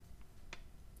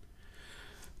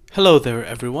Hello there,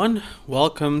 everyone.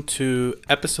 Welcome to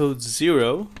episode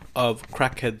 0 of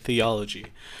Crackhead Theology.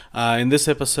 In this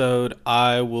episode,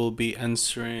 I will be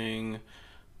answering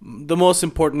the most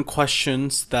important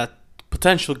questions that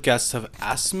potential guests have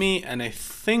asked me, and I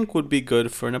think would be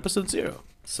good for an episode 0.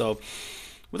 So,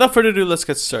 without further ado, let's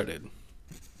get started.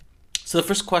 So, the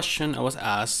first question I was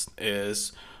asked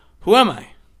is, who am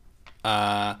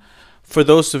I? For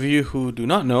those of you who do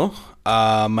not know,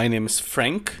 my name is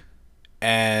Frank.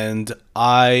 And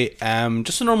I am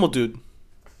just a normal dude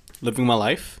living my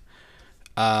life.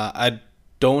 I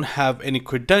don't have any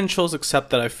credentials except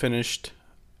that I finished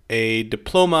a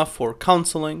diploma for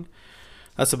counseling.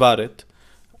 That's about it.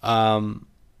 And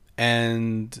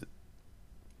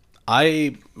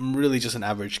I'm really just an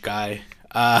average guy.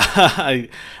 I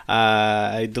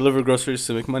deliver groceries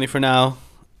to make money for now.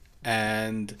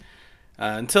 And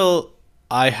until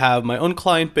I have my own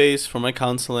client base for my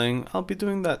counseling, I'll be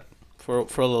doing that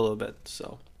for a little bit.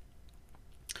 So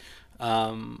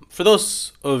for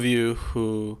those of you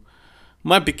who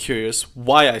might be curious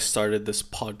why I started this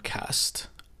podcast,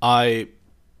 I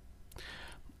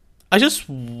just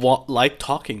like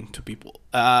talking to people,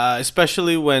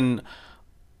 especially when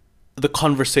the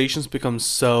conversations become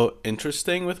so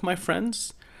interesting with my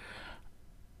friends.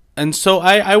 And so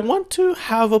I want to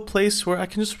have a place where I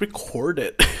can just record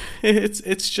it.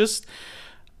 It's just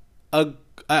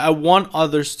I want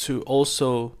others to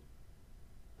also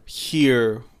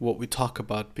hear what we talk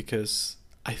about because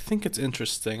I think it's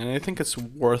interesting and I think it's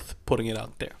worth putting it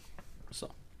out there.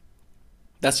 So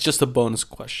that's just a bonus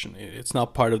question. It's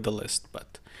not part of the list,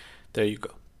 but there you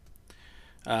go.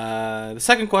 The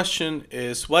second question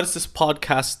is, what is this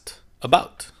podcast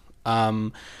about?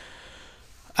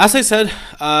 As I said,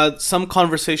 some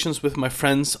conversations with my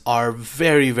friends are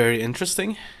very, very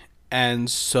interesting. And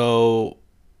so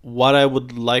what I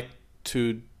would like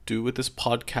to do with this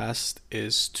podcast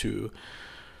is to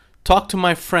talk to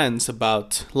my friends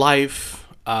about life,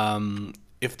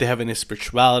 if they have any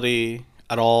spirituality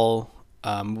at all.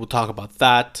 We'll talk about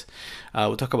that.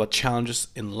 We'll talk about challenges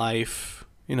in life,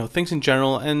 things in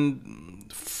general.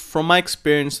 And from my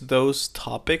experience, those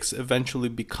topics eventually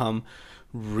become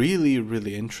really,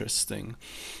 really interesting.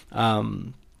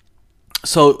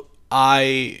 So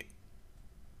I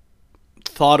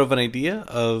thought of an idea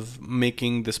of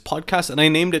making this podcast, and I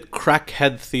named it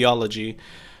Crackhead Theology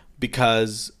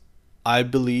because I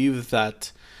believe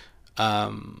that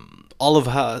all of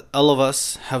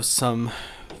us have some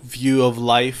view of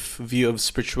life, view of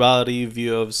spirituality,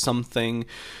 view of something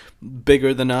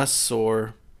bigger than us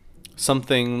or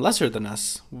something lesser than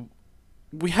us.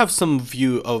 We have some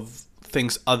view of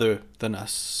things other than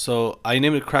us. So I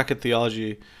named it Crackhead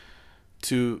Theology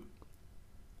to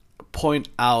point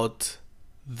out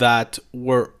that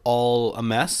we're all a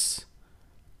mess,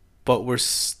 but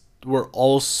we're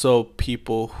also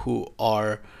people who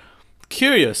are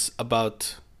curious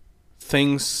about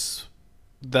things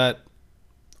that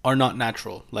are not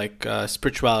natural, like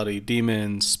spirituality,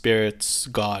 demons, spirits,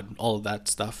 God, all of that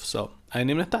stuff. So I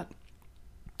named it that.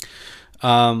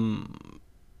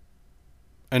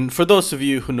 And for those of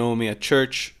you who know me at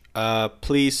church,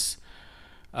 please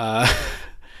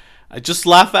I just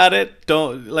laugh at it.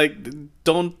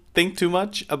 Don't think too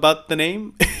much about the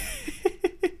name.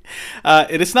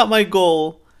 It is not my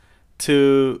goal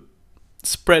to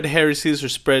spread heresies or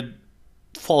spread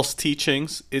false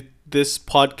teachings. This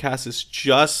podcast is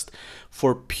just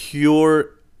for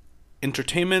pure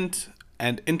entertainment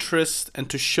and interest, and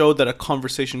to show that a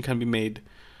conversation can be made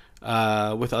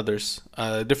with others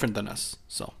different than us.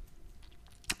 So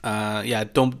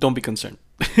don't be concerned.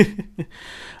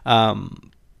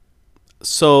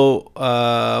 So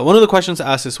one of the questions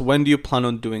asked is, when do you plan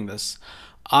on doing this?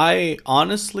 I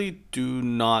honestly do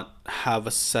not have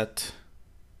a set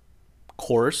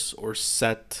course or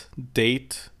set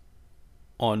date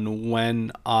on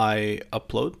when I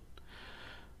upload.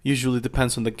 Usually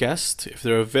depends on the guest. If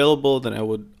they're available, then I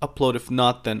would upload. If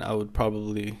not, then I would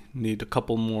probably need a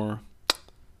couple more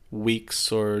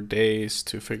weeks or days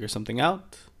to figure something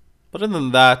out. But other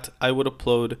than that, I would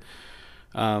upload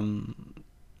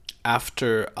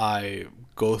after I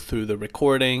go through the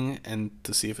recording and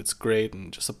to see if it's great,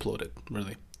 and just upload it,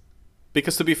 really.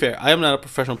 Because to be fair, I am not a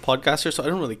professional podcaster, so I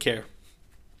don't really care.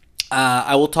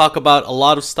 I will talk about a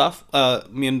lot of stuff,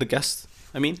 me and the guests,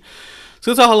 I mean. So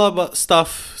we'll talk a lot about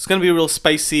stuff. It's going to be real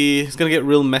spicy. It's going to get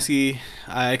real messy.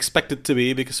 I expect it to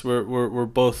be because we're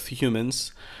both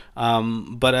humans.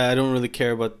 But I don't really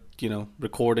care about,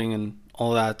 recording and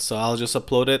all that. So I'll just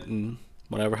upload it, and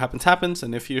whatever happens, happens.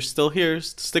 And if you're still here,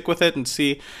 stick with it and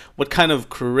see what kind of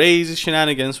crazy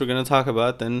shenanigans we're going to talk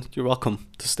about, then you're welcome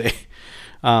to stay.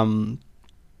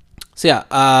 So yeah,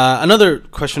 another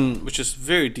question which is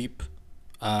very deep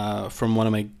from one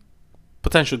of my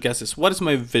potential guests is, what is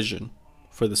my vision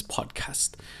for this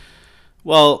podcast?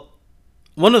 Well,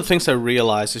 one of the things I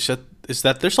realized is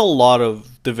that there's a lot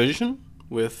of division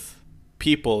with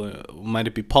people, might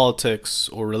it be politics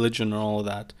or religion or all of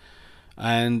that.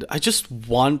 And I just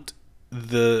want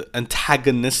the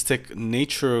antagonistic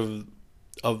nature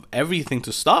of everything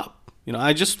to stop.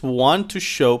 I just want to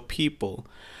show people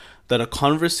that a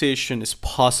conversation is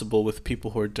possible with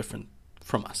people who are different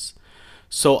from us.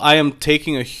 So I am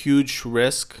taking a huge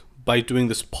risk by doing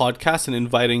this podcast and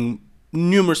inviting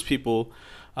numerous people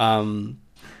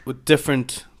with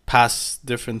different pasts,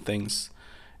 different things.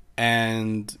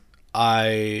 And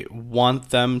I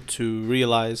want them to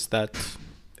realize that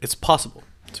it's possible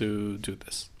to do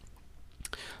this.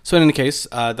 So in any case,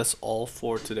 that's all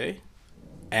for today.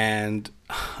 And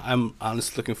I'm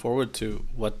honestly looking forward to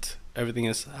what everything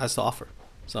has to offer.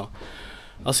 So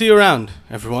I'll see you around,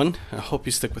 everyone. I hope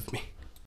you stick with me.